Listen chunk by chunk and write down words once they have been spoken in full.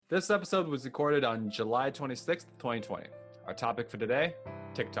This episode was recorded on July 26th, 2020. Our topic for today,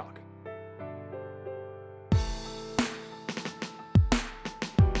 TikTok.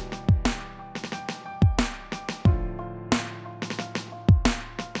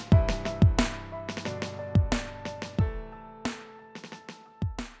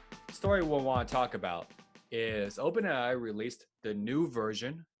 The story we'll want to talk about is OpenAI released the new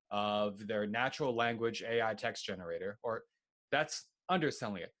version of their natural language AI text generator, or that's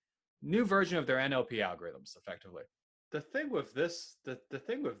underselling it. New version of their NLP algorithms, effectively. The thing with this,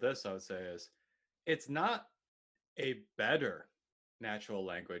 I would say, is it's not a better natural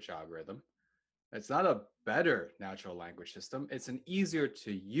language algorithm. It's not a better natural language system. It's an easier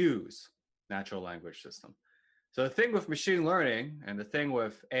to use natural language system. So the thing with machine learning and the thing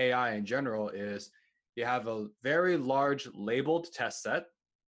with AI in general is you have a very large labeled test set.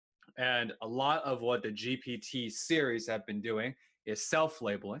 And a lot of what the GPT series have been doing is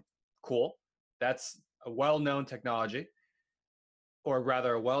self-labeling. Cool. That's a well-known technology, or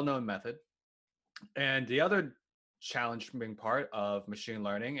rather a well-known method. And the other challenging part of machine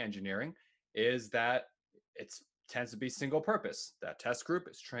learning engineering is that it tends to be single purpose. That test group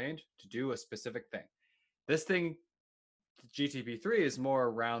is trained to do a specific thing. This thing, GTP3, is more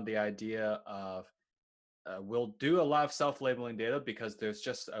around the idea of we'll do a lot of self-labeling data because there's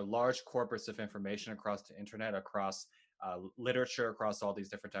just a large corpus of information across the internet, across literature, across all these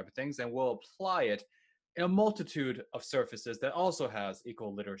different type of things, and we'll apply it in a multitude of surfaces that also has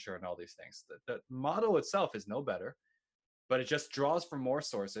equal literature and all these things. The model itself is no better, but it just draws from more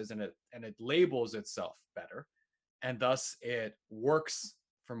sources and it labels itself better, and thus it works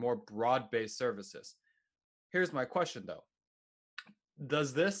for more broad-based services. Here's my question though.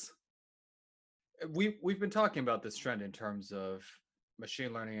 Does this we've been talking about this trend in terms of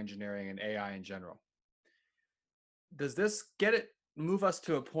machine learning engineering and AI in general. Does this move us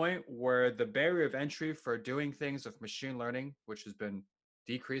to a point where the barrier of entry for doing things with machine learning, which has been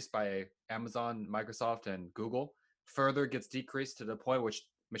decreased by Amazon, Microsoft, and Google, further gets decreased to the point which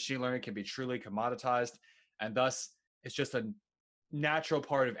machine learning can be truly commoditized, and thus it's just a natural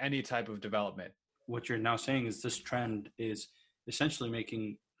part of any type of development? What you're now saying is this trend is essentially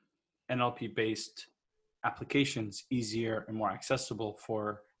making NLP-based applications easier and more accessible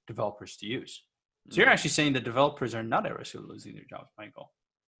for developers to use. So you're actually saying that developers are not at risk of losing their jobs, Michael?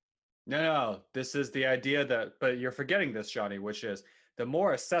 No. This is the idea but you're forgetting this, Johnny, which is the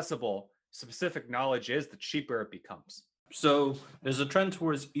more accessible specific knowledge is, the cheaper it becomes. So there's a trend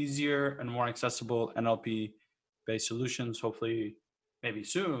towards easier and more accessible NLP-based solutions. Hopefully, maybe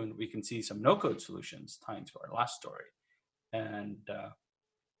soon, we can see some no-code solutions tying to our last story. And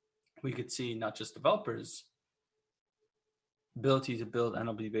we could see not just developers' ability to build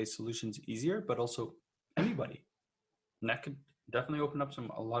NLP-based solutions easier, but also anybody. And that could definitely open up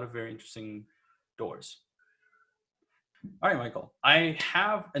a lot of very interesting doors. All right, Michael, I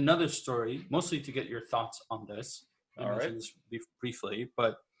have another story, mostly to get your thoughts on this. I mentioned this briefly,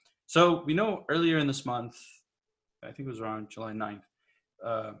 but so we know earlier in this month, I think it was around July 9th,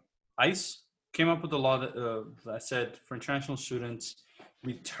 ICE came up with a law that said for international students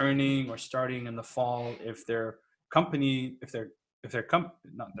returning or starting in the fall, if their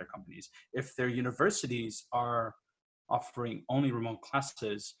universities are offering only remote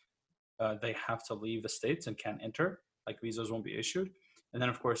classes, they have to leave the States and can't enter, like visas won't be issued. And then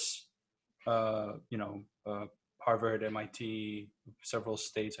of course, Harvard, MIT, several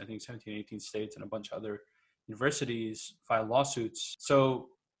states, I think 17, 18 states, and a bunch of other universities filed lawsuits. So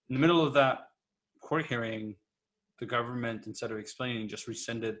in the middle of that court hearing, the government, instead of explaining, just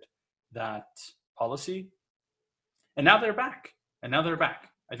rescinded that policy. And now they're back. I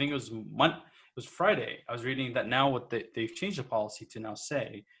think it was Friday. I was reading that now they've changed the policy to now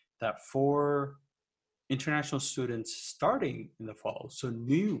say that for international students starting in the fall, so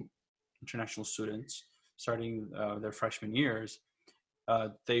new international students starting their freshman years,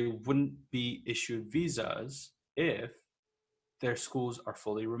 they wouldn't be issued visas if their schools are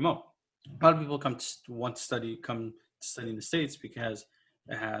fully remote. A lot of people come to study in the States because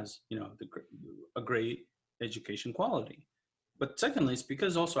it has, a great education quality. But secondly, it's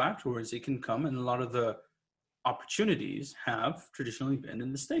because also afterwards they can come, and a lot of the opportunities have traditionally been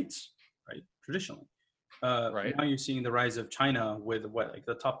in the States, right? Traditionally. Right. Now you're seeing the rise of China with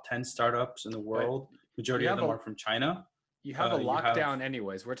the top 10 startups in the world. Majority of them are from China. You have a lockdown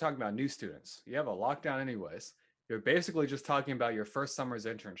anyways. We're talking about new students. You have a lockdown anyways. You're basically just talking about your first summer's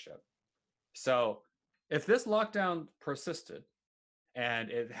internship. So if this lockdown persisted and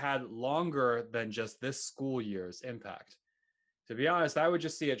it had longer than just this school year's impact, to be honest, I would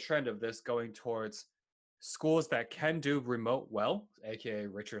just see a trend of this going towards schools that can do remote well, aka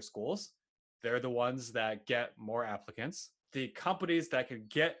richer schools, they're the ones that get more applicants. The companies that can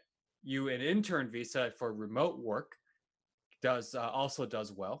get you an intern visa for remote work also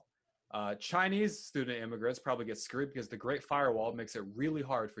does well. Chinese student immigrants probably get screwed because the Great Firewall makes it really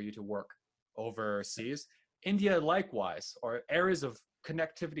hard for you to work overseas. India, likewise, or areas of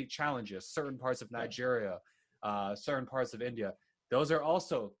connectivity challenges, certain parts of Nigeria, certain parts of India, those are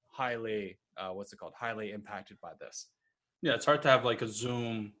also highly, highly impacted by this. Yeah, it's hard to have like a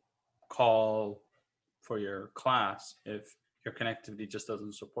Zoom call for your class if your connectivity just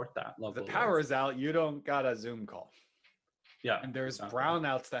doesn't support that level. The power is out, you don't got a Zoom call. Yeah. And there's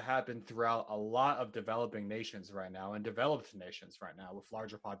brownouts that happen throughout a lot of developing nations right now and developed nations right now with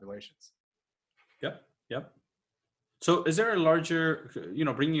larger populations. Yep. So is there a larger,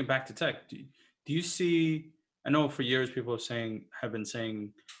 bringing it back to tech, do you see, I know for years people have been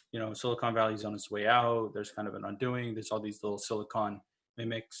saying, Silicon Valley is on its way out. There's kind of an undoing. There's all these little silicon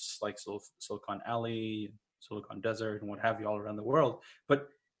mimics like Silicon Alley, Silicon Desert, and what have you all around the world. But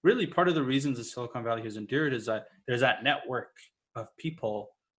really part of the reasons that Silicon Valley has endured is that there's that network of people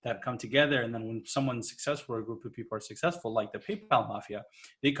that come together. And then when someone's successful or a group of people are successful, like the PayPal mafia,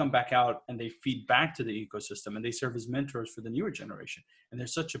 they come back out and they feed back to the ecosystem and they serve as mentors for the newer generation. And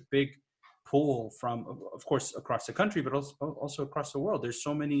there's such a big pull from, of course, across the country, but also across the world. There's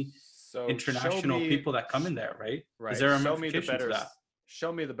so many international people that come in there, right? Right. Is there a ramification to that?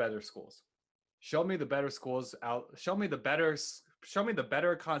 Show me the better schools. Show me the better schools out. Show me the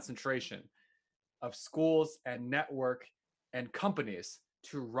better concentration of schools and network and companies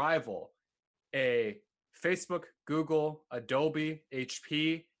to rival a Facebook, Google, Adobe,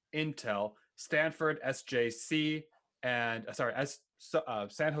 HP, Intel, Stanford, SJC, and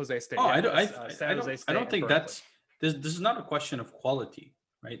San Jose State. I don't think that's this is not a question of quality,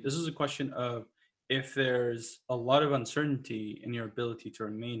 right? This is a question of if there's a lot of uncertainty in your ability to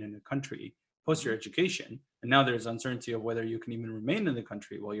remain in a country post your education, and now there's uncertainty of whether you can even remain in the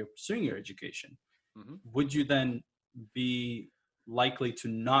country while you're pursuing your education, would you then be likely to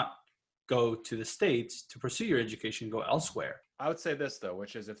not go to the States to pursue your education, go elsewhere? I would say this, though,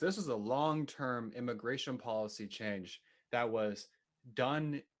 which is if this was a long-term immigration policy change that was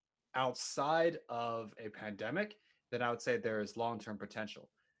done outside of a pandemic, then I would say there is long-term potential.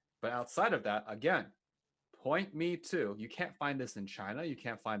 But outside of that, again, point me to, you can't find this in China, you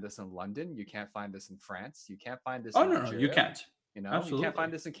can't find this in London, you can't find this in France, you can't find this in Nigeria. No, you can't. Absolutely. You can't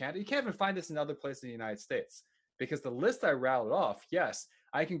find this in Canada, you can't even find this in other places in the United States. Because the list I rattled off, yes,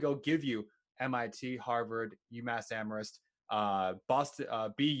 I can go give you MIT, Harvard, UMass Amherst, Boston,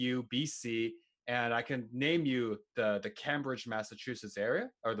 BU, BC, and I can name you the Cambridge, Massachusetts area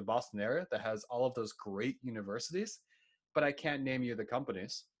or the Boston area that has all of those great universities, but I can't name you the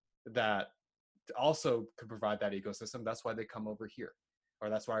companies that also could provide that ecosystem. That's why they come over here, or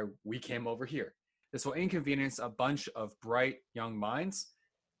that's why we came over here. This will inconvenience a bunch of bright young minds,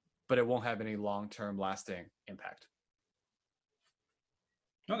 but it won't have any long-term lasting impact.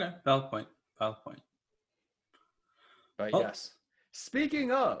 Okay, valid point. But yes,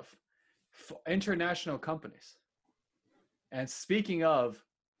 speaking of international companies, and speaking of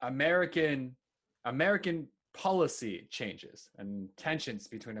American policy changes and tensions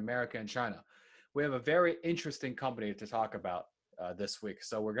between America and China, we have a very interesting company to talk about this week.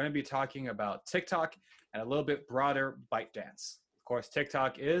 So we're going to be talking about TikTok and a little bit broader ByteDance. Of course,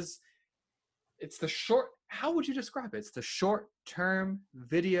 TikTok how would you describe it? It's the short-term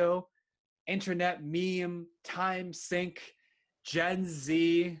video, internet meme, time sync, Gen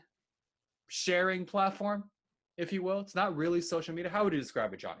Z sharing platform, if you will. It's not really social media. How would you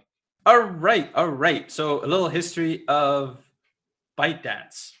describe it, Johnny? All right. So a little history of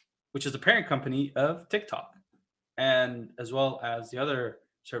ByteDance, which is the parent company of TikTok, and as well as the other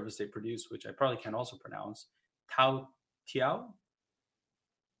service they produce, which I probably can't also pronounce, Tiao.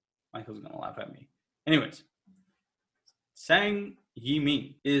 Michael's going to laugh at me. Anyways, Sang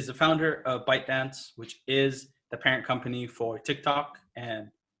Yiming is the founder of ByteDance, which is the parent company for TikTok and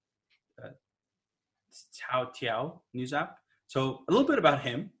Tiao news app. So a little bit about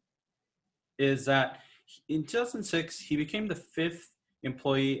him is that in 2006, he became the 5th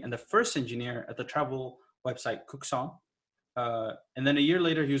employee and the first engineer at the travel website Cookson. And then a year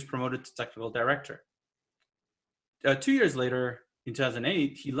later, he was promoted to technical director. 2 years later, in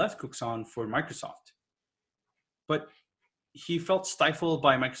 2008, he left Cookson for Microsoft. But he felt stifled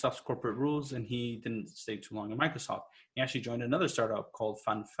by Microsoft's corporate rules, and he didn't stay too long at Microsoft. He actually joined another startup called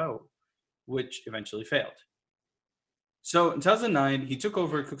Fanfo, which eventually failed. So in 2009, he took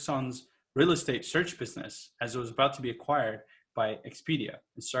over Cookson's real estate search business as it was about to be acquired by Expedia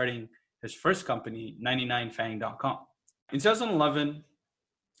and starting his first company, 99fang.com. In 2011,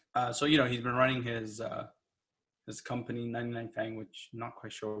 he's been running his company 99fang, which I'm not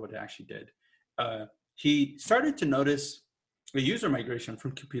quite sure what it actually did. He started to notice a user migration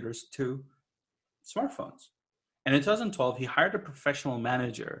from computers to smartphones. And in 2012, he hired a professional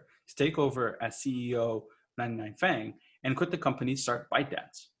manager to take over as CEO 99fang and quit the company to start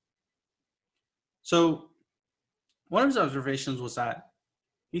ByteDance. So one of his observations was that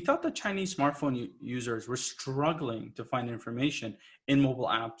he thought that Chinese smartphone users were struggling to find information in mobile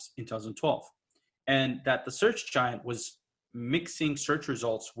apps in 2012, and that the search giant was mixing search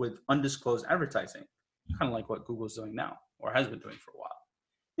results with undisclosed advertising, kind of like what Google's doing now, or has been doing for a while.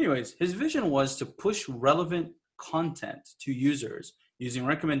 Anyways, his vision was to push relevant content to users using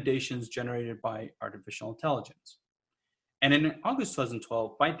recommendations generated by artificial intelligence. And in August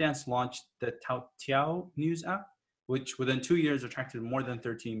 2012, ByteDance launched the Taotiao news app, which within 2 years attracted more than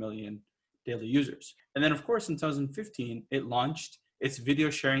 13 million daily users. And then, of course, in 2015, it launched its video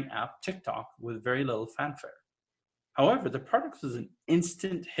sharing app, TikTok, with very little fanfare. However, the product was an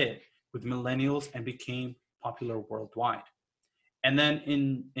instant hit with millennials and became popular worldwide. And then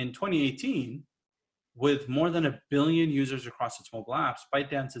in 2018, with more than 1 billion users across its mobile apps,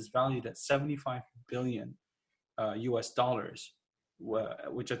 ByteDance is valued at 75 billion US dollars,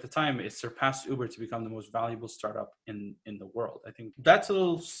 which at the time it surpassed Uber to become the most valuable startup in the world. I think that's a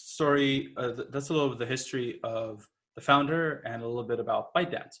little story. That's a little of the history of the founder and a little bit about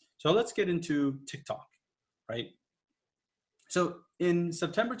ByteDance. So let's get into TikTok, right? So in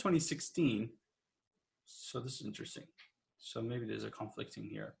September 2016, so this is interesting. So maybe there's a conflicting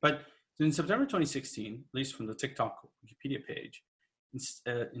here, but in September 2016, at least from the TikTok Wikipedia page,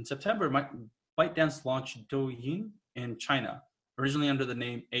 in September, ByteDance launched Douyin in China, originally under the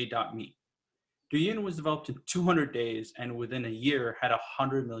name A.me. Douyin was developed in 200 days and within a year had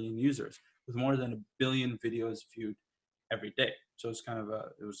 100 million users with more than 1 billion videos viewed every day. So it's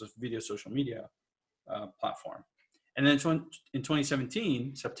it was a video social media platform. And then in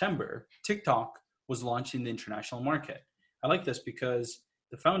 2017, September, TikTok was launched in the international market. I like this because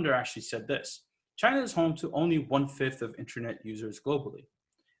the founder actually said this: China is home to only 1/5 of internet users globally.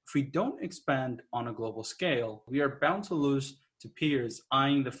 If we don't expand on a global scale, we are bound to lose to peers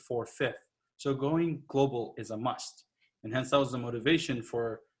eyeing the 4/5. So going global is a must. And hence that was the motivation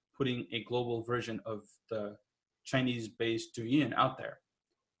for putting a global version of the Chinese-based Douyin out there.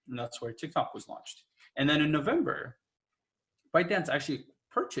 And that's where TikTok was launched. And then in November, ByteDance actually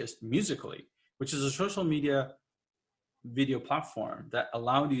purchased Musical.ly, which is a social media video platform that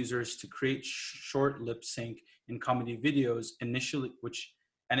allowed users to create short lip sync and comedy videos initially,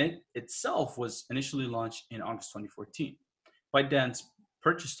 it itself was initially launched in August 2014. ByteDance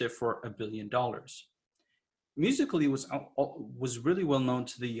purchased it for $1 billion. Musical.ly was really well known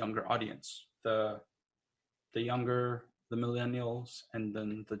to the younger audience, the millennials, and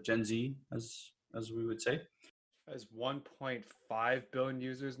then the Gen Z, as we would say. Has 1.5 billion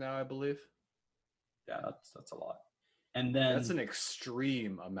users now, I believe. Yeah, that's a lot. And then that's an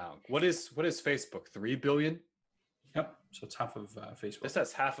extreme amount. What is Facebook? 3 billion? Yep. So it's half of Facebook. This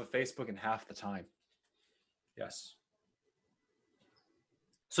has half of Facebook in half the time. Yes.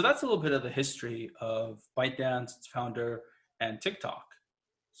 So that's a little bit of the history of ByteDance, its founder, and TikTok.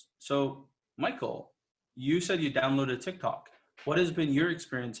 So, Michael, you said you downloaded TikTok. What has been your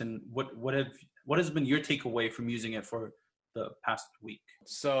experience, and what has been your takeaway from using it for the past week?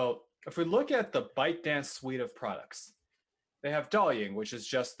 So, if we look at the ByteDance suite of products, they have Douyin, which is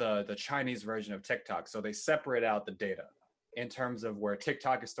just the Chinese version of TikTok. So they separate out the data in terms of where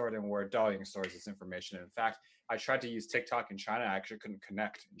TikTok is stored and where Douyin stores this information. In fact, I tried to use TikTok in China. I actually couldn't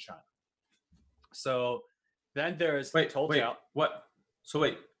connect in China. So then there's Toutiao. What? So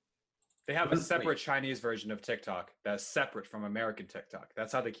wait. They have a separate Chinese version of TikTok that's separate from American TikTok.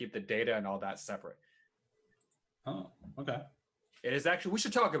 That's how they keep the data and all that separate. Oh, okay. It is actually, we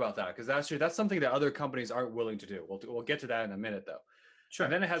should talk about that because that's something that other companies aren't willing to do. We'll get to that in a minute though. Sure.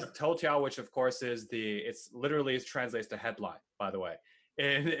 And then it has Toutiao, which of course is it's literally translates to headline, by the way,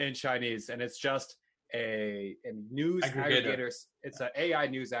 in Chinese. And it's just a news aggregator. It's an AI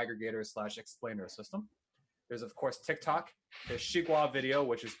news aggregator / explainer system. There's of course TikTok. There's Xigua video,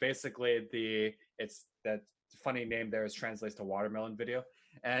 which is basically that funny name there translates to watermelon video.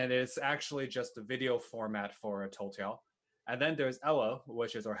 And it's actually just a video format for a Toutiao. And then there's Hello,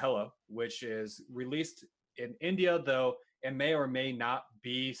 which is released in India, though it may or may not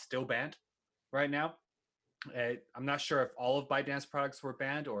be still banned right now. I'm not sure if all of ByteDance products were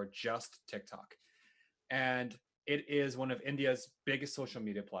banned or just TikTok. And it is one of India's biggest social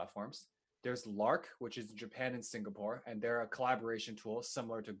media platforms. There's Lark, which is in Japan and Singapore, and they're a collaboration tool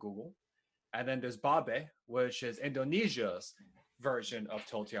similar to Google. And then there's Babe, which is Indonesia's version of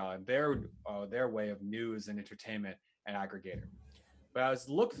Toutiao and their way of news and entertainment and aggregator. But I was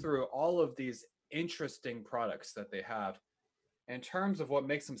looked through all of these interesting products that they have in terms of what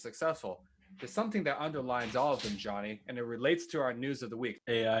makes them successful. There's something that underlines all of them, Johnny, and it relates to our news of the week.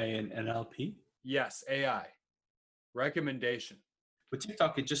 AI and NLP. Yes, AI. Recommendation. With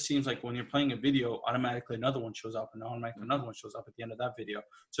TikTok, it just seems like when you're playing a video, automatically another one shows up, and automatically another one shows up at the end of that video.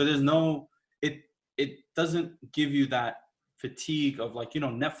 So there's no, it doesn't give you that fatigue of like,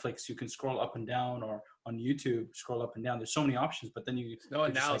 Netflix, you can scroll up and down, or on YouTube, scroll up and down. There's so many options, but then no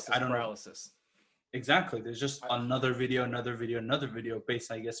analysis like, I don't paralysis. know. Exactly. There's just another video, another video, another video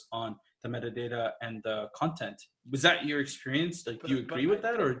based, I guess, on the metadata and the content. Was that your experience? Like, do you agree with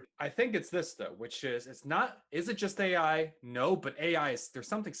that? Or I think it's this though, which is is it just AI? No, but AI there's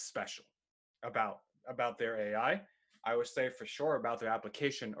something special about their AI. I would say for sure about their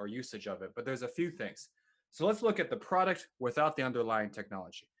application or usage of it, but there's a few things. So let's look at the product without the underlying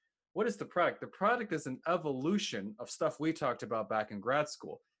technology. What is the product? The product is an evolution of stuff we talked about back in grad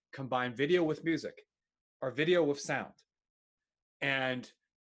school. Combine video with music or video with sound. And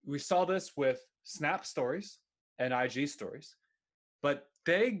we saw this with Snap stories and IG stories, but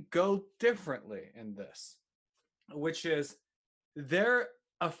they go differently in this, which is they're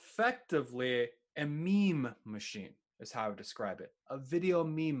effectively a meme machine, is how I would describe it, a video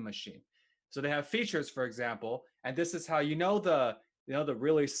meme machine. So they have features, for example, and this is how the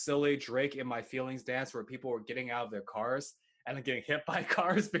really silly Drake "In My Feelings" dance where people were getting out of their cars and then getting hit by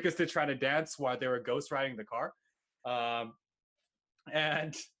cars because they're trying to dance while they were ghost riding the car.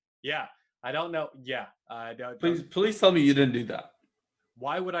 And yeah, I don't know. Yeah, please tell me you didn't do that.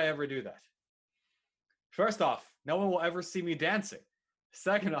 Why would I ever do that? First off, no one will ever see me dancing.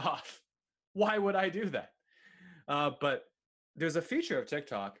 Second off, why would I do that? But there's a feature of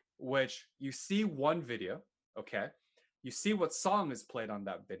TikTok which you see one video, okay? You see what song is played on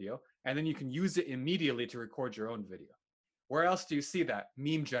that video, and then you can use it immediately to record your own video. Where else do you see that?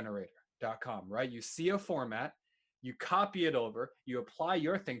 Memegenerator.com, right? You see a format, you copy it over, you apply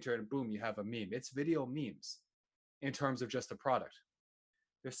your thing to it, and boom, you have a meme. It's video memes in terms of just a product.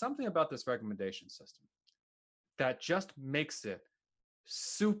 There's something about this recommendation system that just makes it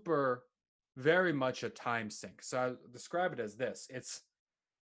super, very much a time sink. So I describe it as this.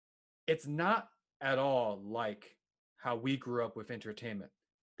 It's not at all like how we grew up with entertainment.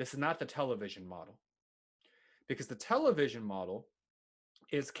 This is not the television model. Because the television model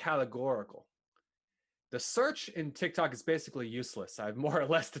is categorical. The search in TikTok is basically useless. I've more or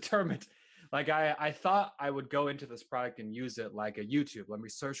less determined. Like I thought I would go into this product and use it like a YouTube. Let me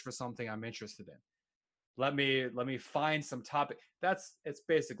search for something I'm interested in. Let me find some topic. It's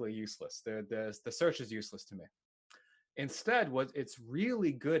basically useless. The search is useless to me. Instead, what it's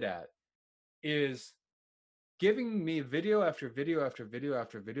really good at is giving me video after video after video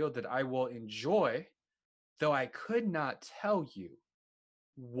after video that I will enjoy, though I could not tell you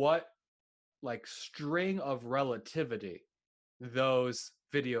what like string of relativity those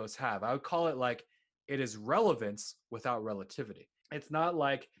videos have. I would call it like it is relevance without relativity. It's not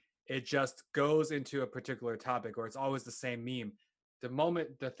like it just goes into a particular topic or it's always the same meme.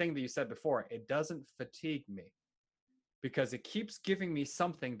 The thing that you said before, it doesn't fatigue me because it keeps giving me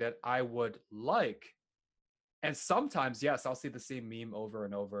something that I would like. And sometimes, yes, I'll see the same meme over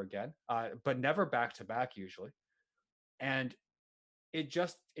and over again, but never back to back usually. And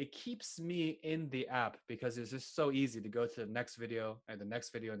it keeps me in the app because it's just so easy to go to the next video and the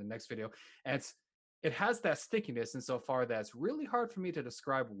next video and the next video. And it has that stickiness insofar that it's really hard for me to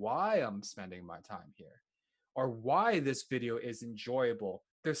describe why I'm spending my time here or why this video is enjoyable.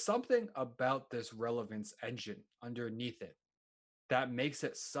 There's something about this relevance engine underneath it that makes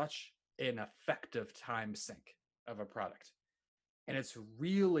it such an effective time sink of a product. And it's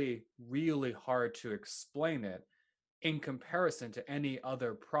really, really hard to explain it in comparison to any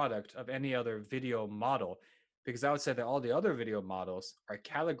other product of any other video model, because I would say that all the other video models are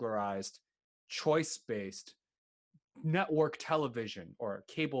categorized, choice-based, network television or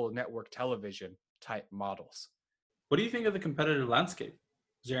cable network television type models. What do you think of the competitive landscape?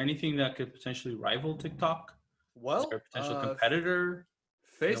 Is there anything that could potentially rival TikTok? Well, is there a potential competitor?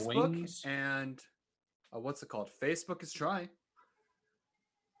 Facebook and what's it called? Facebook is trying.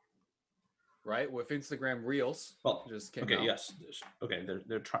 Right, with Instagram Reels. Well, just came out. Yes, okay,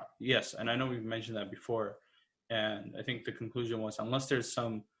 they're trying. Yes, and I know we've mentioned that before, and I think the conclusion was unless there's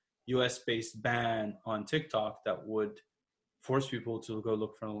some U.S.-based ban on TikTok that would force people to go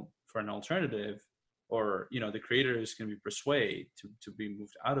look for an alternative, or the creators can be persuaded to be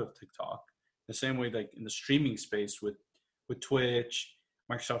moved out of TikTok. The same way, like in the streaming space with Twitch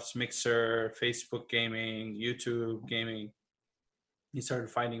Microsoft's Mixer, Facebook gaming, YouTube gaming, he started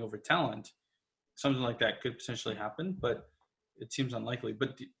fighting over talent. Something like that could potentially happen, but it seems unlikely.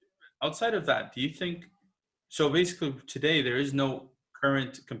 But outside of that, do you think so? Basically, today there is no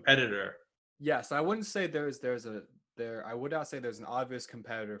current competitor. Yes, I wouldn't say I would not say there's an obvious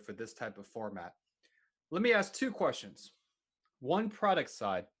competitor for this type of format. Let me ask two questions. One product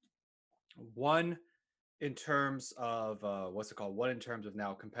side, one in terms of what's it called? One in terms of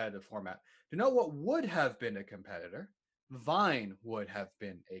now competitive format. Do you know what would have been a competitor? Vine would have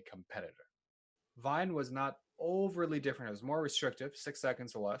been a competitor. Vine was not overly different. It was more restrictive, 6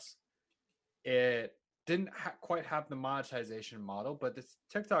 seconds or less. It didn't quite have the monetization model, but the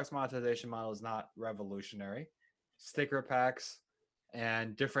TikTok's monetization model is not revolutionary. Sticker packs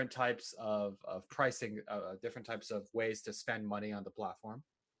and different types of pricing, different types of ways to spend money on the platform.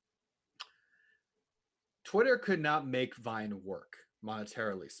 Twitter could not make Vine work,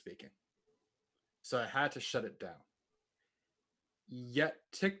 monetarily speaking. So I had to shut it down. Yet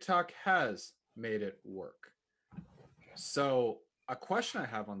TikTok has made it work. So a question I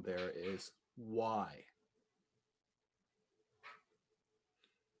have on there is why?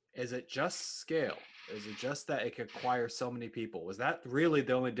 Is it just scale? Is it just that it could acquire so many people? Was that really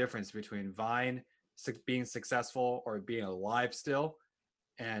the only difference between Vine being successful or being alive still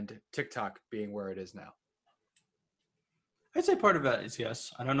and TikTok being where it is now? I'd say part of that is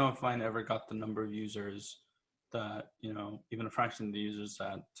yes. I don't know if Vine ever got the number of users that, even a fraction of the users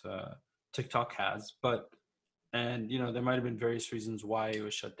that TikTok has, and there might have been various reasons why it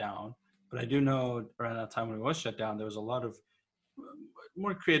was shut down. But I do know around that time when it was shut down, there was a lot of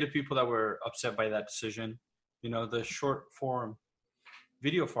more creative people that were upset by that decision. The short form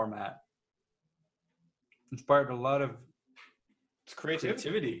video format inspired a lot of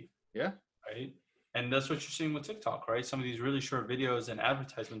creativity. Yeah. Right. And that's what you're seeing with TikTok, right? Some of these really short videos and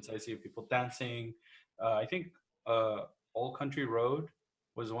advertisements I see of people dancing. I think Old Country Road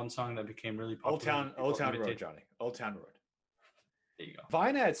was one song that became really popular. Old Town Road, Johnny. Old Town Road. There you go.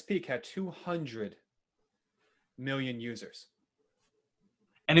 Vine at its peak had 200 million users.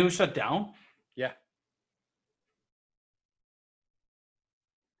 And it was shut down? Yeah.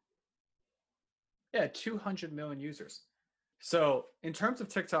 Yeah, 200 million users. So in terms of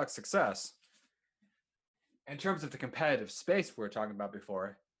TikTok's success, in terms of the competitive space we were talking about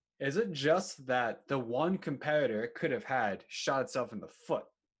before, is it just that the one competitor it could have had shot itself in the foot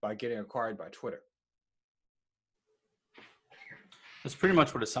by getting acquired by Twitter? That's pretty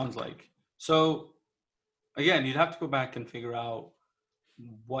much what it sounds like. So again, you'd have to go back and figure out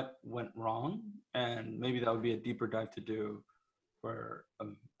what went wrong, and maybe that would be a deeper dive to do for a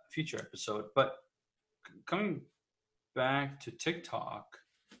future episode. But coming back to TikTok,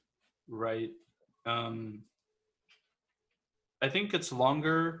 right? I think it's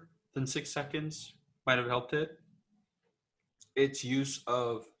longer than 6 seconds might have helped it. Its use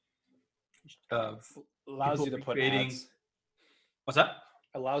of allows you to put ads. What's that?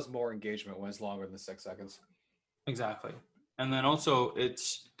 Allows more engagement when it's longer than 6 seconds. Exactly. And then also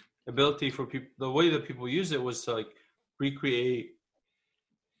its ability for people, the way that people use it was to recreate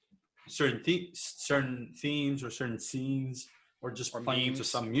certain themes or certain scenes, or just playing to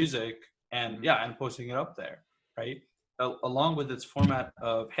some music and and posting it up there, right? Along with its format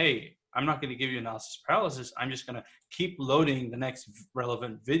of, hey, I'm not going to give you analysis paralysis. I'm just going to keep loading the next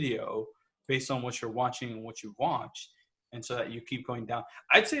relevant video based on what you're watching and what you've watched. And so that you keep going down.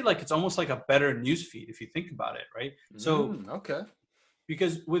 I'd say it's almost like a better newsfeed if you think about it, right? So okay,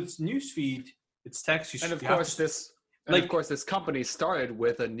 because with newsfeed, it's text. Of course, this company started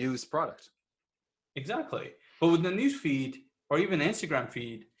with a news product. Exactly, but with the newsfeed or even Instagram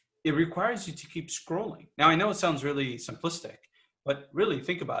feed, it requires you to keep scrolling. Now, I know it sounds really simplistic, but really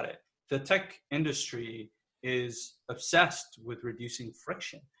think about it. The tech industry is obsessed with reducing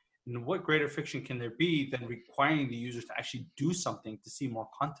friction. And what greater friction can there be than requiring the users to actually do something to see more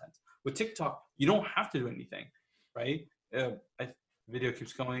content? With TikTok, you don't have to do anything, right? Video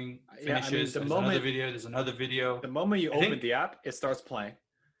keeps going, finishes, there's another video. The moment you open the app, it starts playing.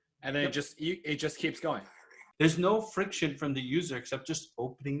 And then it just keeps going. There's no friction from the user except just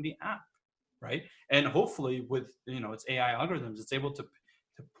opening the app, right? And hopefully with its AI algorithms, it's able to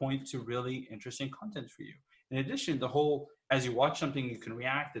point to really interesting content for you. In addition, as you watch something, you can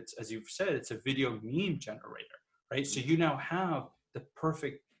react. It's, as you've said, it's a video meme generator, right? So you now have the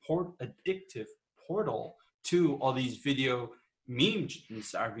perfect addictive portal to all these video memes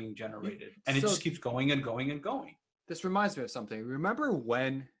that are being generated. And it just keeps going and going and going. This reminds me of something. Remember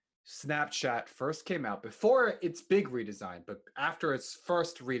when Snapchat first came out, before its big redesign, but after its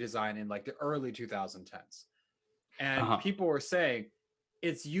first redesign in the early 2010s? And people were saying,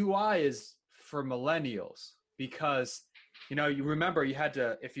 its UI is for millennials because you remember you had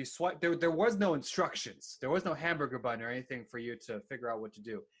to if you swipe there was no instructions. There was no hamburger button or anything for you to figure out what to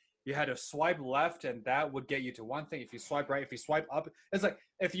do. You had to swipe left and that would get you to one thing. If you swipe right, if you swipe up, it's like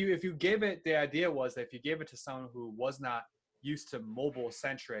if you gave it the idea was that if you gave it to someone who was not used to mobile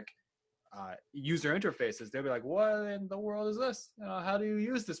centric user interfaces, they'll be like, what in the world is this? How do you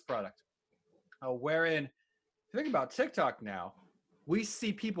use this product? Wherein, if you think about TikTok now, we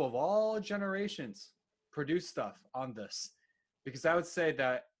see people of all generations produce stuff on this because I would say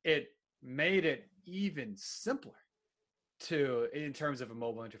that it made it even simpler in terms of a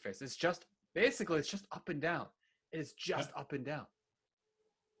mobile interface. It's just up and down. It's just up and down.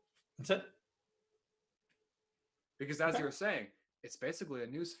 That's it. Because as you were saying, it's basically a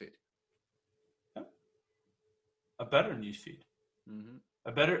news feed. Yeah. A better news feed. Mm-hmm.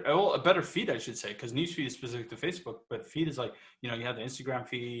 A better feed, I should say, because newsfeed is specific to Facebook, but feed is like, you have the Instagram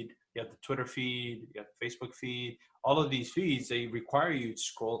feed, you have the Twitter feed, you have the Facebook feed. All of these feeds, they require you to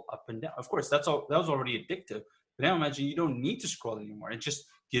scroll up and down. Of course, that was already addictive. But now imagine you don't need to scroll anymore. It just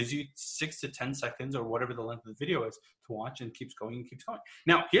gives you 6 to 10 seconds or whatever the length of the video is to watch and keeps going and keeps going.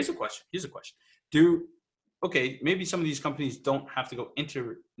 Now, here's a question. Maybe some of these companies don't have to go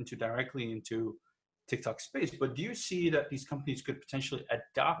directly into TikTok space, but do you see that these companies could potentially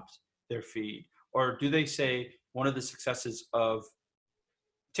adopt their feed? Or do they say one of the successes of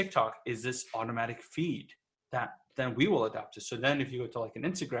TikTok is this automatic feed that then we will adopt it? So then if you go to like an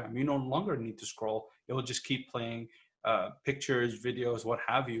Instagram, you no longer need to scroll. It will just keep playing pictures, videos, what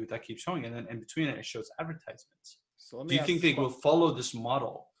have you, that keeps showing. And then in between it shows advertisements. So do you think they will follow this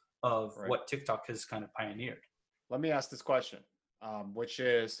model of what TikTok has kind of pioneered? Let me ask this question, which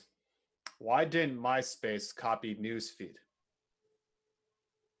is, why didn't MySpace copy Newsfeed?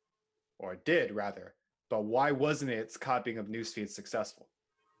 Or it did, rather. But why wasn't its copying of Newsfeed successful?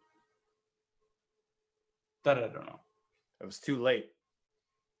 That I don't know. It was too late.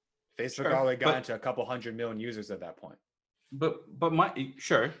 Facebook already got into a couple 100 million users at that point. But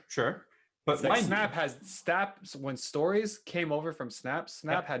when Stories came over from Snap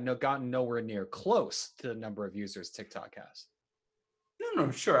had gotten nowhere near close to the number of users TikTok has.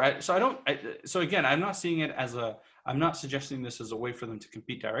 No, sure. So again, I'm not seeing it as I'm not suggesting this as a way for them to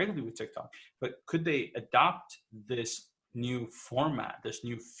compete directly with TikTok, but could they adopt this new format, this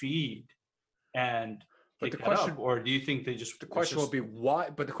new feed, and take that up? Or do you think they just... The question will be why,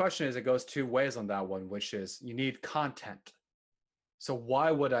 but the question is, it goes two ways on that one, which is you need content. So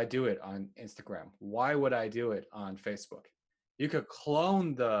why would I do it on Instagram? Why would I do it on Facebook? You could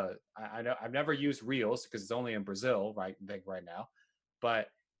clone I know I've never used Reels because it's only in Brazil right now. But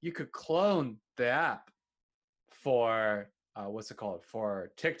you could clone the app for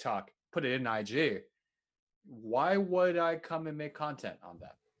for TikTok, put it in IG. Why would I come and make content on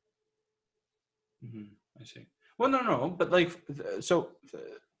that? Mm-hmm. I see. Well, no, but like, okay.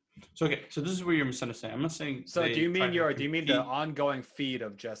 So this is where you're misunderstanding. I'm not saying. So do you mean the ongoing feed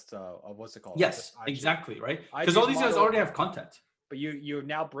of just of what's it called? Yes, exactly, right. Because all these guys already have content. But you're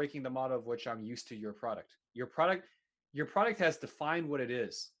now breaking the model of which I'm used to your product. Your product has defined what it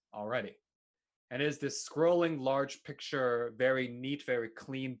is already. And it is this scrolling large picture, very neat, very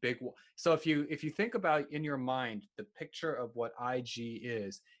clean, big. So if you think about in your mind the picture of what IG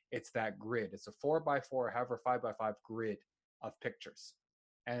is, it's that grid. It's a 4x4, however 5x5 grid of pictures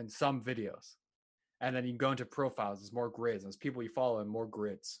and some videos. And then you go into profiles, there's more grids, and there's people you follow and more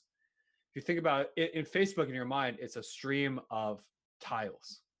grids. If you think about it in Facebook in your mind, it's a stream of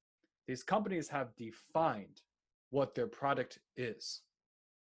tiles. These companies have defined what their product is.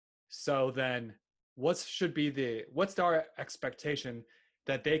 So then what's our expectation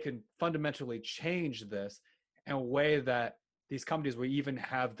that they can fundamentally change this in a way that these companies will even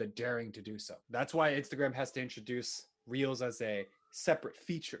have the daring to do so? That's why Instagram has to introduce Reels as a separate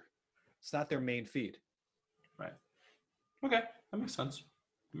feature. It's not their main feed. Right. Okay. That makes sense.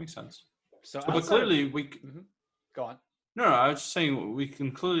 So but clearly Go on. No, I was just saying we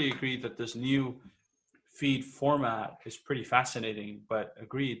can clearly agree that this new feed format is pretty fascinating, but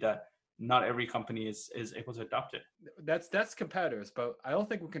agreed that not every company is able to adopt it. That's competitors, but I don't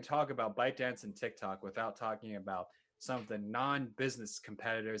think we can talk about ByteDance and TikTok without talking about some of the non-business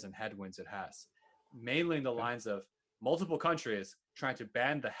competitors and headwinds it has, mainly in the lines of multiple countries trying to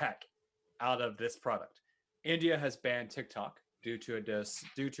ban the heck out of this product. India has banned TikTok due to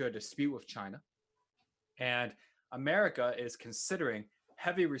a dispute with China, and America is considering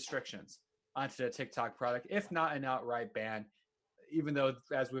heavy restrictions onto the TikTok product, if not an outright ban, even though,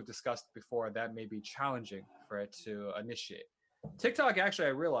 as we've discussed before, that may be challenging for it to initiate. TikTok, actually,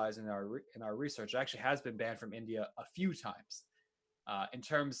 I realized in our research, actually has been banned from India a few times. in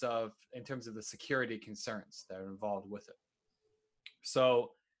terms of the security concerns that are involved with it.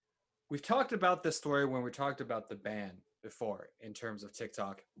 So we've talked about this story when we talked about the ban before in terms of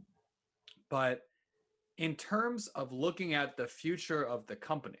TikTok, but in terms of looking at the future of the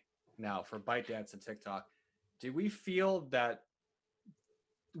company now for ByteDance and TikTok, do we feel that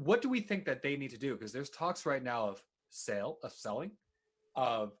what do we think that they need to do? Because there's talks right now of selling,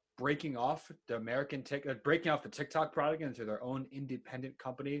 of breaking off breaking off the TikTok product into their own independent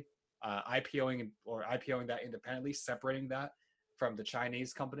company, IPOing that independently, separating that from the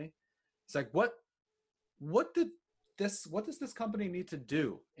Chinese company. It's like what does this company need to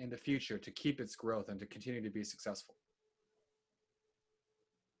do in the future to keep its growth and to continue to be successful?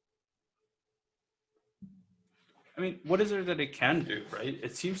 I mean, what is there that it can do, right?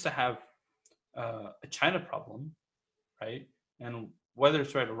 It seems to have a China problem, right? And whether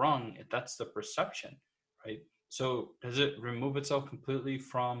it's right or wrong, that's the perception, right? So does it remove itself completely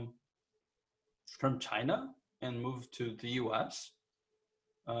from China and move to the US?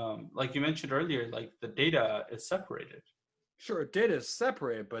 Like you mentioned earlier, like the data is separated. Sure, data is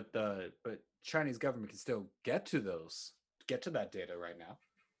separated, but Chinese government can still get to that data right now.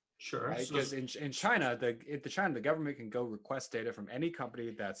 Sure. Right? So, Because in China, the government can go request data from any company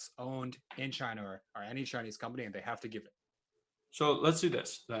that's owned in China or any Chinese company, and they have to give it. so let's do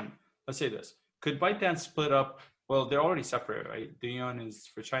this then. Let's say this. Could ByteDance split up? Well, they're already separated, right? Douyin is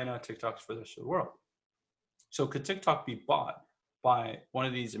for China, TikTok's for the rest of the world. So could TikTok be bought by one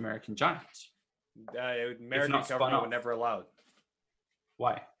of these American giants? American government would never allow it.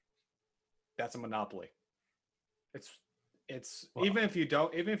 Why? That's a monopoly. Even if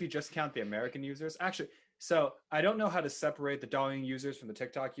you just count the American users. Actually, so I don't know how to separate the Douyin users from the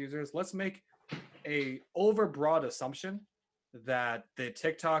TikTok users. Let's make a overbroad assumption that the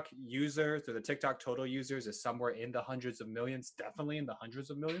TikTok users or the TikTok total users is somewhere in the hundreds of millions, definitely in the hundreds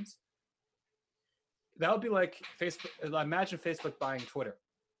of millions. That would be like Facebook. Imagine Facebook buying Twitter.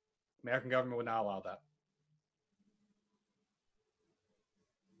 American government would not allow that.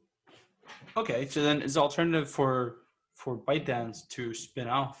 Okay, so then is the alternative for ByteDance to spin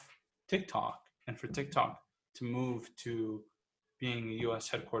off TikTok and for TikTok to move to being a US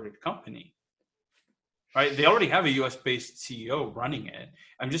headquartered company? Right, they already have a US based CEO running it.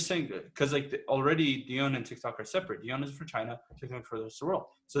 I'm just saying because already Douyin and TikTok are separate. Douyin is for China, TikTok for the rest of the world.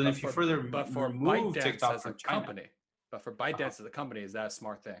 So then if you further remove TikTok from China, but for ByteDance as a company, is that a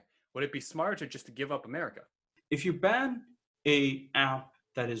smart thing? Would it be smarter just to give up America? If you ban a app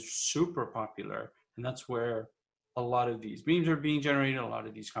that is super popular, and that's where a lot of these memes are being generated, a lot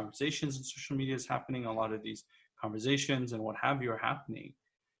of these conversations in social media is happening, a lot of these conversations and what have you are happening,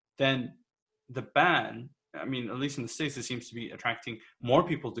 then the ban, I mean, at least in the States, it seems to be attracting more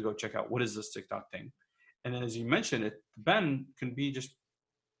people to go check out what is this TikTok thing. And then as you mentioned, the ban can be just,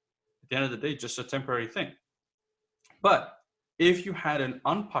 at the end of the day, just a temporary thing. But if you had an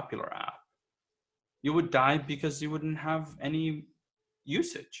unpopular app, you would die because you wouldn't have any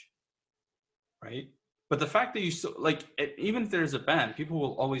usage, right? But the fact that you still, like, even if there's a ban, people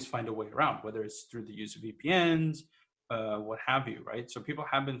will always find a way around, whether it's through the use of VPNs, what have you, right? So people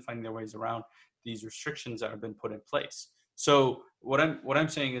have been finding their ways around these restrictions that have been put in place. So what I'm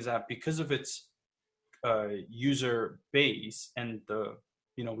saying is that because of its user base and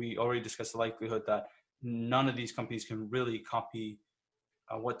we already discussed the likelihood that none of these companies can really copy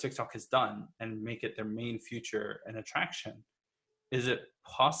what TikTok has done and make it their main feature and attraction. Is it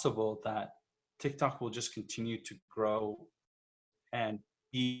possible that TikTok will just continue to grow and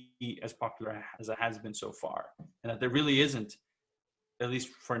be as popular as it has been so far, and that there really isn't, at least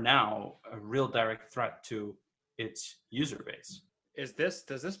for now, a real direct threat to its user base?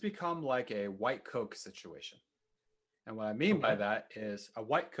 Does this become like a white Coke situation? And what I mean by that is a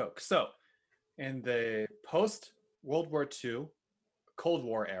white Coke. So in the post World War II Cold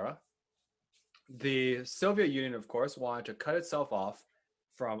War era, the Soviet Union, of course, wanted to cut itself off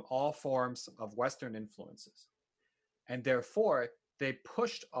from all forms of Western influences. And therefore, they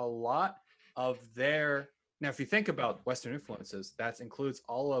pushed a lot of their... Now, if you think about Western influences, that includes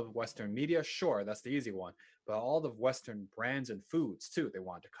all of Western media. Sure, that's the easy one. But all of Western brands and foods, too, they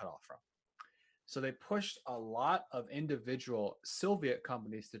wanted to cut off from. So they pushed a lot of individual Soviet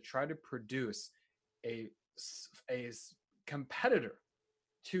companies to try to produce a competitor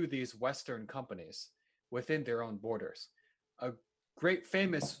to these Western companies within their own borders. A great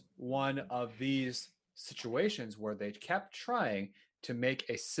famous one of these situations where they kept trying to make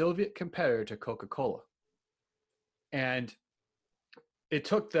a Soviet competitor to Coca-Cola. And it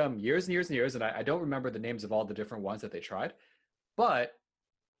took them years and years and years, and I don't remember the names of all the different ones that they tried, but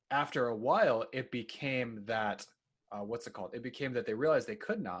after a while, it became that what's it called? It became that they realized they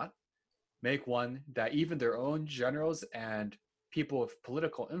could not make one that even their own generals and people of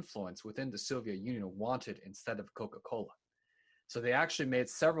political influence within the Soviet Union wanted instead of Coca-Cola. So they actually made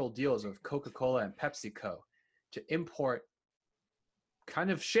several deals with Coca-Cola and PepsiCo to import,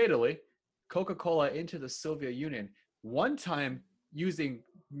 kind of shadily, Coca-Cola into the Soviet Union. One time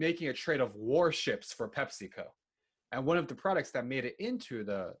making a trade of warships for PepsiCo. And one of the products that made it into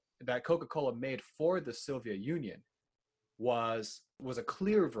that Coca-Cola made for the Soviet Union was a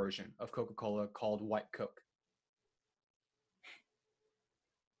clear version of Coca-Cola called White Coke.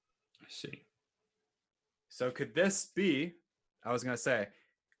 I see. So could this be, I was going to say,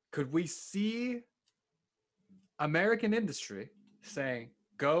 could we see American industry saying,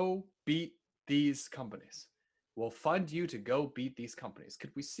 go beat these companies? We'll fund you to go beat these companies.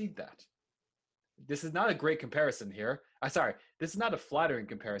 Could we see that? This is not a great comparison here. This is not a flattering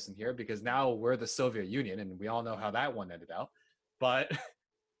comparison here because now we're the Soviet Union and we all know how that one ended out. But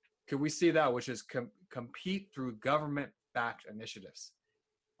could we see that, which is compete through government-backed initiatives?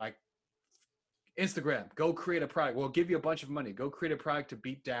 Like Instagram, go create a product. We'll give you a bunch of money. Go create a product to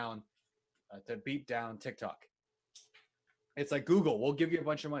beat down TikTok. It's like Google, we'll give you a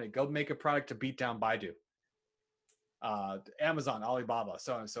bunch of money. Go make a product to beat down Baidu. Amazon, Alibaba,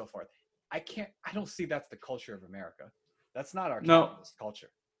 so on and so forth. I don't see that's the culture of America. That's not our capitalist culture.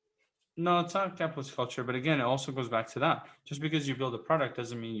 No, it's not capitalist culture. But again, it also goes back to that. Just because you build a product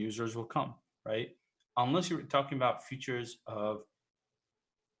doesn't mean users will come, right? Unless you're talking about features of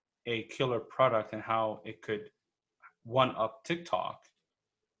a killer product and how it could one up TikTok,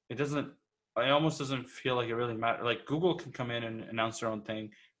 it almost doesn't feel like it really matters. Like Google can come in and announce their own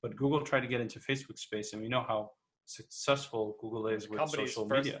thing, but Google tried to get into Facebook space, and we know how successful Google is with social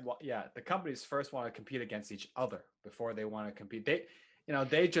media. The companies first want to compete against each other before they want to compete.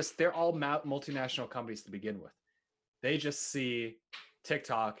 They're all multinational companies to begin with. They just see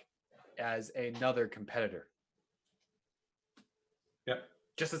TikTok as another competitor. Yep.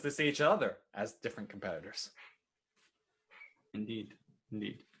 Just as they see each other as different competitors. Indeed.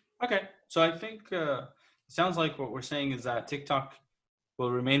 Okay, so I think it sounds like what we're saying is that TikTok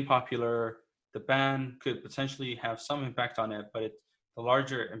will remain popular. The ban could potentially have some impact on it, but the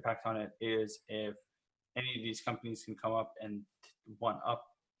larger impact on it is if any of these companies can come up and one up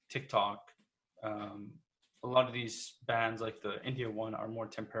TikTok. A lot of these bans, like the India one, are more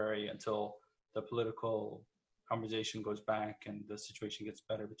temporary until the political conversation goes back and the situation gets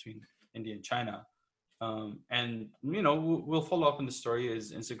better between India and China. And we'll follow up on the story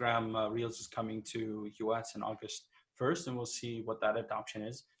as Instagram Reels is coming to US in August 1st, and we'll see what that adoption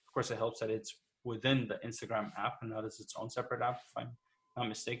is. Of course, it helps that it's within the Instagram app and not as its own separate app, if I'm not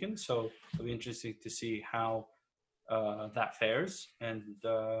mistaken. So it'll be interesting to see how that fares, and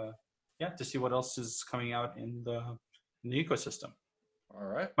to see what else is coming out in the ecosystem. All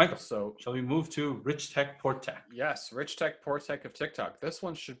right, Michael. So shall we move to Rich Tech, Poor Tech? Yes, Rich Tech, Poor Tech of TikTok. This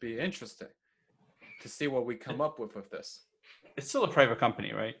one should be interesting to see what we come up with this. It's still a private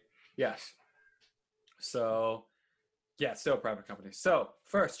company, right? Yes. So, yeah, still a private company. So,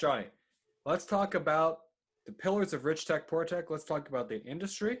 first, Johnny, let's talk about the pillars of Rich Tech, Poor Tech. Let's talk about the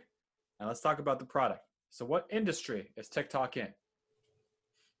industry, and let's talk about the product. So, what industry is TikTok in?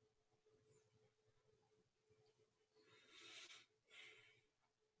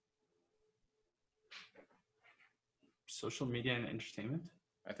 Social media and entertainment?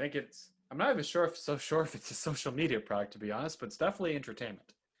 I think I'm not even sure if it's a social media product, to be honest, but it's definitely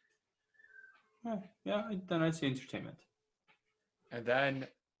entertainment. Yeah, then I'd say entertainment. And then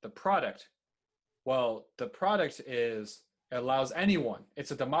the product. Well, the product allows anyone. It's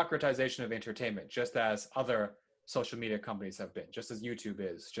a democratization of entertainment, just as other social media companies have been, just as YouTube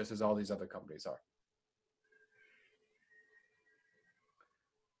is, just as all these other companies are.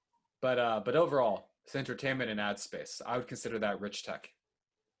 But overall, it's entertainment and ad space. I would consider that rich tech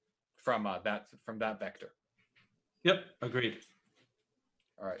from that vector. Yep, agreed.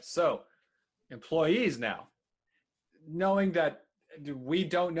 All right, so employees now, knowing that we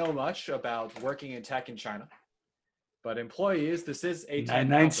don't know much about working in tech in China, but employees, this is a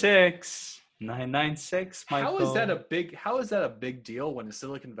 996. 996, Michael. How is that a big deal when in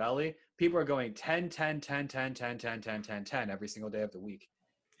Silicon Valley people are going 10, 10, 10, 10, 10, 10, 10, 10, 10 every single day of the week?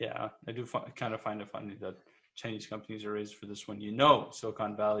 Yeah, I do kind of find it funny that Chinese companies are raised for this one.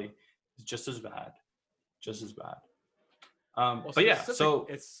 Silicon Valley is just as bad. But yeah, so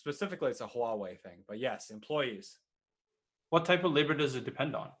it's a Huawei thing. But yes, employees. What type of labor does it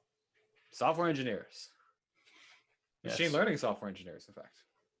depend on? Software engineers. Yes. Machine learning software engineers, in fact.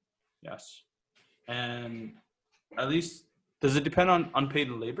 Yes. And at least, does it depend on unpaid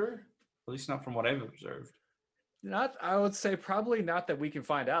labor? At least not from what I've observed. Not, I would say probably not that we can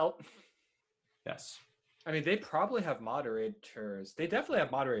find out. Yes. I mean, they probably have moderators. They definitely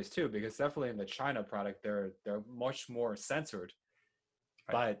have moderators too, because definitely in the China product, they're much more censored.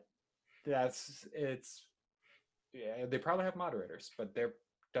 Right. But it's yeah, they probably have moderators, but they're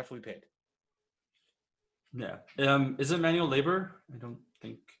definitely paid. Yeah. Is it manual labor? I don't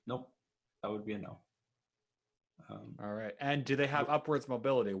think. Nope. That would be a no. All right. And do they have upwards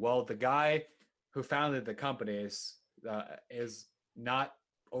mobility? Well, the guy who founded the company is not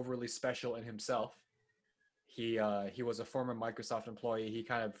overly special in himself. He was a former Microsoft employee. He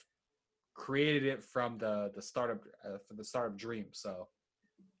kind of created it from the startup dream. So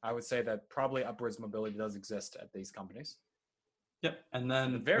I would say that probably upwards mobility does exist at these companies. Yep. And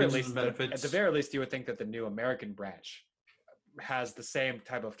then At the benefits. very least, you would think that the new American branch has the same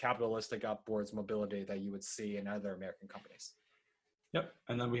type of capitalistic upwards mobility that you would see in other American companies. Yep.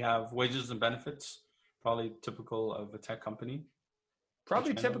 And then we have wages and benefits, probably typical of a tech company.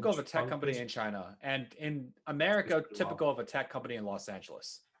 Probably typical of a tech company in China, and in America, typical of a tech company in Los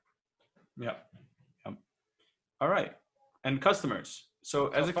Angeles. Yeah. Yep. All right. And customers. So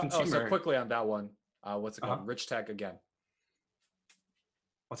as a consumer. So quickly on that one, what's it called? Rich tech again.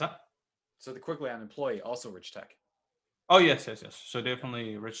 What's that? So quickly on employee, also rich tech. Oh, yes. So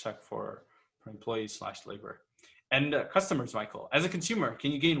definitely rich tech for employees / labor. And customers, Michael. As a consumer,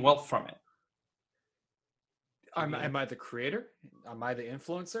 can you gain wealth from it? Am I the creator? Am I the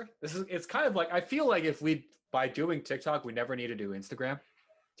influencer? It's kind of like, I feel like if by doing TikTok, we never need to do Instagram,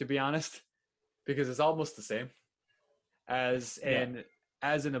 to be honest, because it's almost the same as a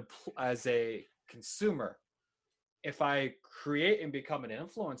consumer. If I create and become an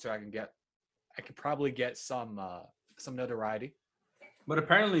influencer, I could probably get some notoriety. But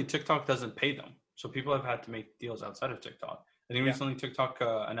apparently TikTok doesn't pay them. So people have had to make deals outside of TikTok. I think recently TikTok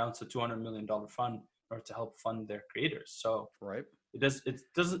announced a $200 million fund in order to help fund their creators. So right,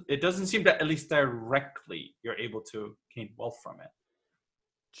 it doesn't seem that at least directly you're able to gain wealth from it.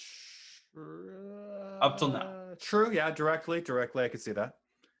 Up till now. True, yeah, directly I could see that.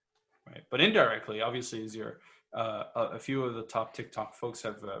 Right, but indirectly, obviously, is your a few of the top TikTok folks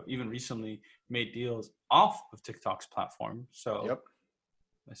have even recently made deals off of TikTok's platform. So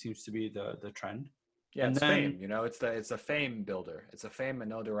that seems to be the trend. Yeah, and it's fame. You know, it's a fame builder. It's a fame and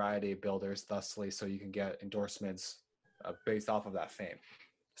notoriety builders, thusly, so you can get endorsements based off of that fame.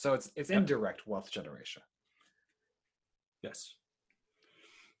 So it's indirect wealth generation. Yes.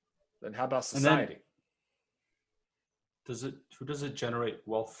 Then how about society? Who does it generate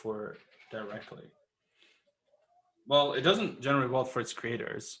wealth for directly? Well, it doesn't generate wealth for its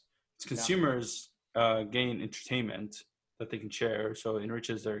creators. Its consumers gain entertainment that they can share, so it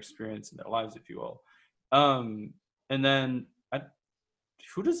enriches their experience in their lives, if you will. And then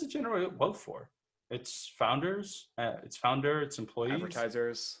who does it generate wealth for? Its founders, its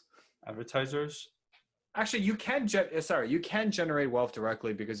employees, advertisers. Actually, you can generate wealth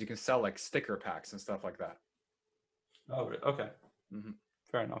directly because you can sell like sticker packs and stuff like that. Oh, okay. Mm-hmm.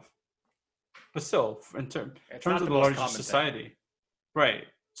 Fair enough. But still, in terms of the larger society, right?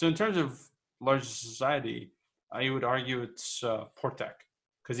 So in terms of larger society, I would argue it's poor tech,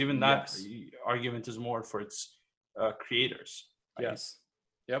 because even that argument is more for its creators. Right? Yes.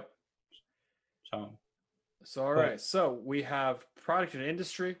 Yep. So all right. So we have product and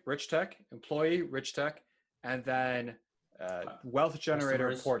industry, rich tech, employee, rich tech, and then wealth generator,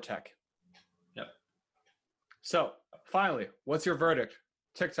 customers. Poor tech. Yep. So finally, what's your verdict?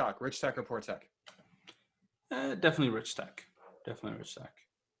 TikTok, rich tech or poor tech? Definitely rich tech. Definitely rich tech.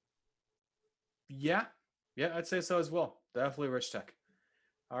 Yeah, I'd say so as well. Definitely rich tech.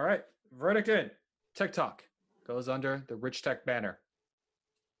 All right, verdict in. TikTok goes under the rich tech banner.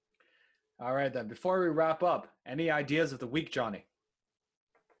 All right, then. Before we wrap up, any ideas of the week, Johnny?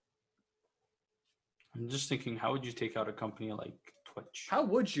 I'm just thinking, how would you take out a company like Twitch? How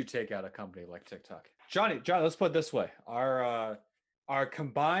would you take out a company like TikTok? Johnny, let's put it this way. Our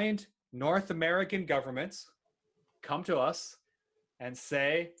combined North American governments come to us and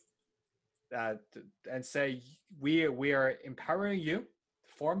say we are empowering you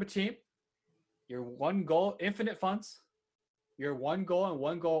to form a team. Your one goal, infinite funds. Your one goal and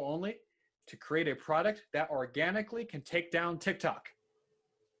one goal only, to create a product that organically can take down TikTok.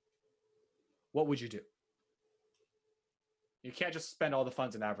 What would you do? You can't just spend all the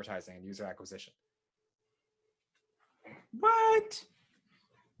funds in advertising and user acquisition. What?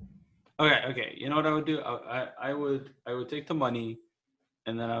 Okay. You know what I would do? I would take the money,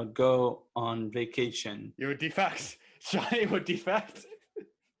 and then I would go on vacation. You would defect. Johnny would defect.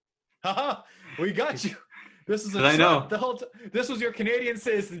 Haha, we got you. This is I know. This was your Canadian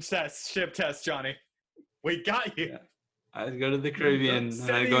citizenship test, Johnny. We got you. Yeah. I'd go to the Caribbean and I'd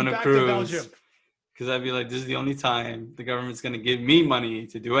Sending go you on a back to Belgium. cruise because I'd be like, this is the only time the government's going to give me money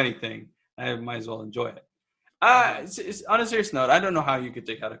to do anything. I might as well enjoy it. It's on a serious note, I don't know how you could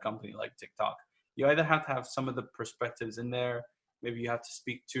take out a company like TikTok. You either have to have some of the perspectives in there. Maybe you have to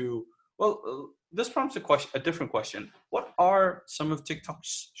speak to. Well, this prompts a different question. What are some of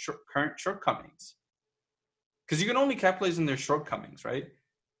TikTok's current shortcomings? Because you can only capitalize on their shortcomings, right?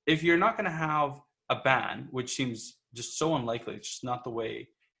 If you're not going to have a ban, which seems just so unlikely, it's just not the way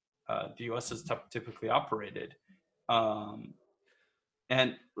the U.S. has typically operated. And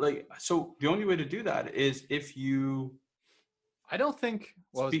like, so the only way to do that is if you I don't think.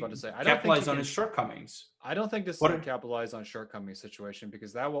 What I was about to say. I don't think capitalize on his shortcomings. I don't think this is a capitalize on shortcomings situation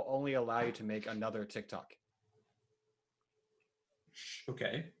because that will only allow you to make another TikTok.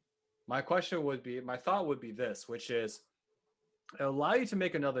 Okay. My thought would be this, which is it'll allow you to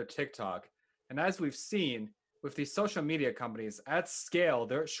make another TikTok. And as we've seen with these social media companies at scale,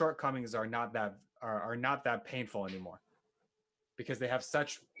 their shortcomings are not that painful anymore because they have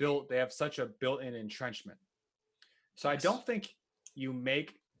such a built-in entrenchment. So I don't think you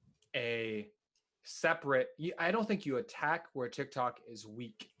make a separate. I don't think you attack where TikTok is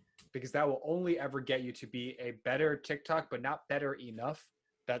weak because that will only ever get you to be a better TikTok, but not better enough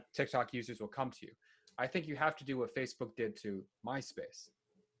that TikTok users will come to you. I think you have to do what Facebook did to MySpace,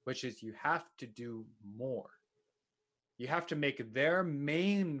 which is you have to do more. You have to make their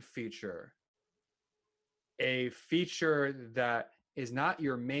main feature a feature that is not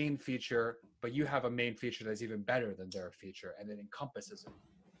your main feature, but you have a main feature that's even better than their feature, and it encompasses it.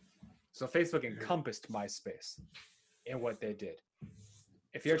 So Facebook encompassed MySpace in what they did.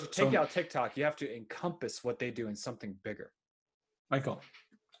 If you're to take out TikTok, you have to encompass what they do in something bigger. Michael,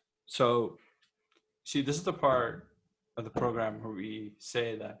 so see, this is the part of the program where we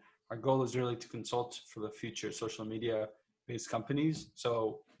say that our goal is really to consult for the future social media-based companies.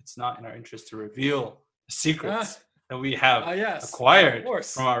 So it's not in our interest to reveal the secrets that we have acquired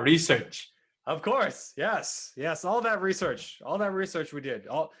from our research. Of course, yes. All that research we did.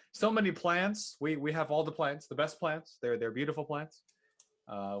 So many plans. We have all the plans, the best plans. They're beautiful plans.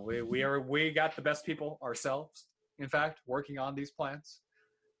 We got the best people ourselves. In fact, working on these plans,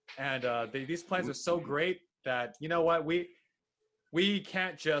 and these plans are so great that you know what we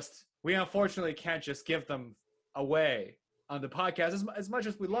unfortunately can't just give them away on the podcast as much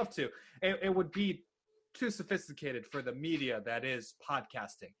as we love to. It would be too sophisticated for the media that is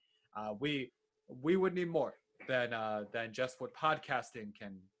podcasting. We would need more than just what podcasting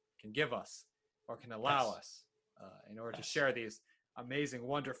can give us or can allow us in order to share these amazing,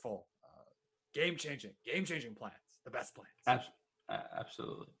 wonderful, game-changing plans, the best plans.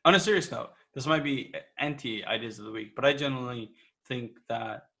 Absolutely. On a serious note, this might be anti-ideas of the week, but I generally think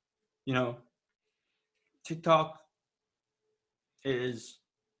that, TikTok is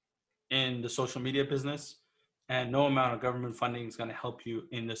in the social media business, and no amount of government funding is going to help you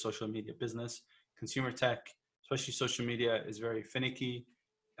in the social media business. Consumer tech, especially social media, is very finicky.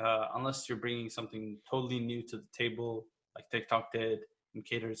 Unless you're bringing something totally new to the table, like TikTok did, and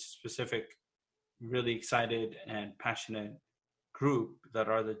caters to specific, really excited and passionate group that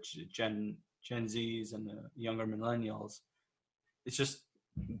are the Gen Zs and the younger millennials. It's just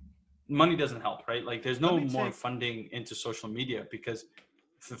money doesn't help, right? Like there's no more funding into social media because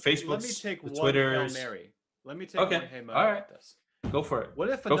the Facebooks, let me take the one Twitters. Hail Mary. Let me take one Hail Mary about this. Go for it. What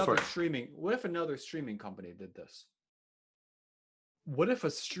if another streaming company did this? What if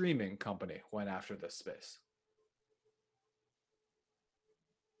a streaming company went after this space?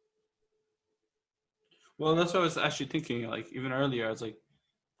 Well, that's what I was actually thinking. Like even earlier, I was like,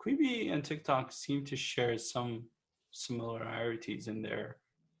 Quibi and TikTok seem to share some similarities in their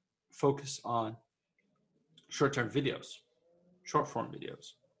focus on short-term videos, short-form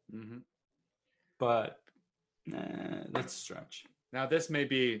videos. Mm-hmm. But that's a stretch. Now, this may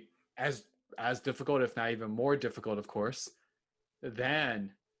be as difficult, if not even more difficult, of course,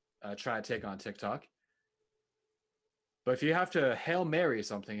 than trying to take on TikTok. But if you have to Hail Mary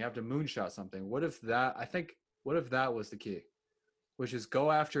something, you have to moonshot something. What if that was the key? Which is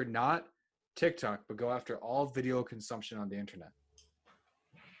go after not TikTok, but go after all video consumption on the internet.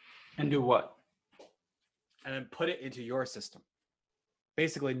 And do what? And then put it into your system.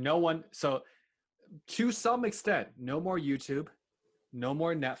 Basically, to some extent, no more YouTube, no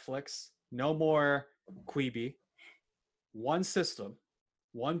more Netflix, no more Quibi. One system,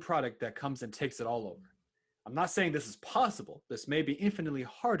 one product that comes and takes it all over. I'm not saying this is possible. This may be infinitely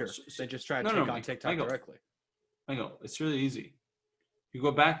harder than just trying to take on TikTok directly. I know it's really easy. You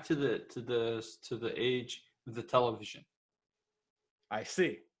go back to the age of the television. I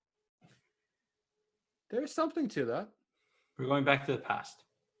see. There's something to that. We're going back to the past.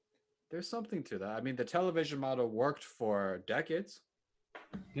 There's something to that. I mean, the television model worked for decades.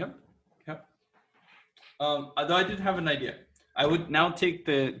 Yep. Yep. Although I did have an idea. I would now take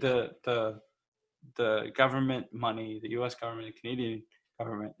the government money, the U.S. government, the Canadian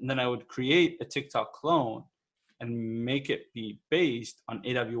government, and then I would create a TikTok clone and make it be based on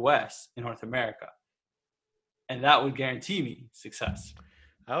AWS in North America, and that would guarantee me success.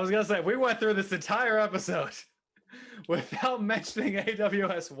 I was gonna say we went through this entire episode without mentioning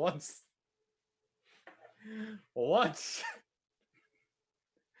AWS once. Once.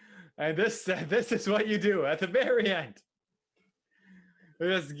 And this is what you do at the very end.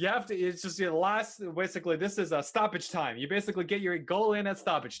 Because you have to, it's just your last, basically, this is a stoppage time. You basically get your goal in at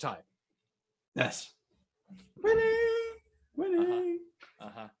stoppage time. Yes. Winning.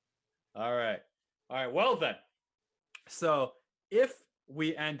 All right. Well then. So if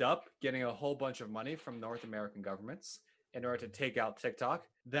we end up getting a whole bunch of money from North American governments in order to take out TikTok,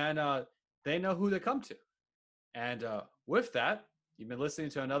 then they know who to come to. And with that, you've been listening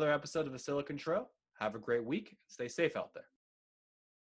to another episode of the Silicon Trail. Have a great week. Stay safe out there.